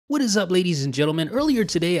What is up, ladies and gentlemen? Earlier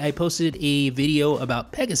today, I posted a video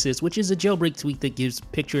about Pegasus, which is a jailbreak tweak that gives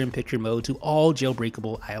picture-in-picture mode to all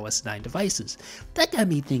jailbreakable iOS 9 devices. That got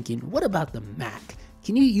me thinking, what about the Mac?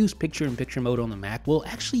 Can you use picture-in-picture mode on the Mac? Well,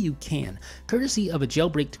 actually you can, courtesy of a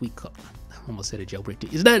jailbreak tweak called, I almost said a jailbreak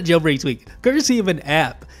tweak. It's not a jailbreak tweak, courtesy of an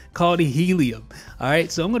app called Helium. All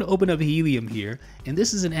right, so I'm gonna open up Helium here, and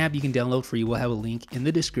this is an app you can download free. We'll have a link in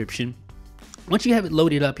the description. Once you have it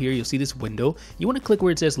loaded up here, you'll see this window. You want to click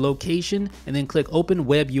where it says location and then click open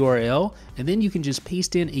web URL, and then you can just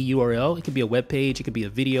paste in a URL. It could be a web page, it could be a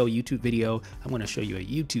video, YouTube video. I'm going to show you a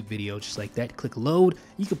YouTube video just like that. Click load.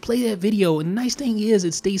 You can play that video, and the nice thing is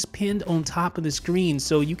it stays pinned on top of the screen,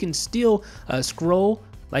 so you can still scroll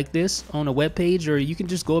like this on a web page, or you can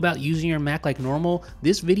just go about using your Mac like normal.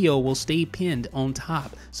 This video will stay pinned on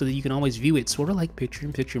top so that you can always view it, sort of like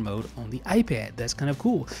picture-in-picture mode on the iPad. That's kind of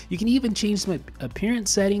cool. You can even change some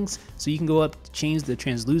appearance settings, so you can go up to change the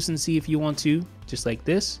translucency if you want to, just like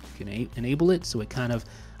this. You can enable it so it kind of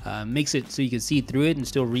makes it so you can see through it and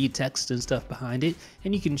still read text and stuff behind it.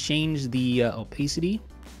 And you can change the opacity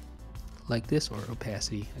like this, or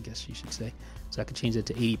opacity, I guess you should say. So I can change it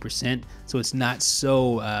to 80%, so it's not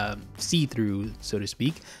so see-through, so to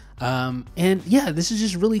speak. And yeah, this is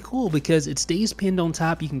just really cool because it stays pinned on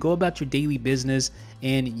top. You can go about your daily business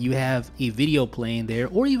and you have a video playing there,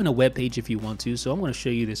 or even a web page if you want to. So I'm going to show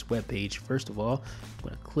you this web page. First of all, I'm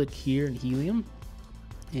going to click here in Helium,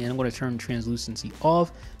 and I'm going to turn translucency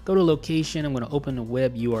off. Go to location. I'm going to open the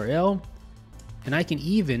web URL. And I can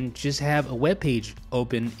even just have a web page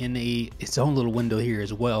open in its own little window here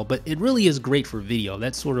as well. But it really is great for video.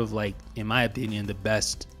 That's sort of like, in my opinion, the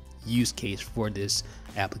best use case for this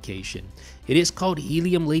application. It is called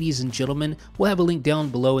Helium, ladies and gentlemen. We'll have a link down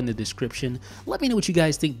below in the description. Let me know what you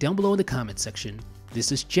guys think down below in the comment section.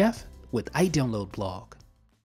 This is Jeff with iDownload Blog.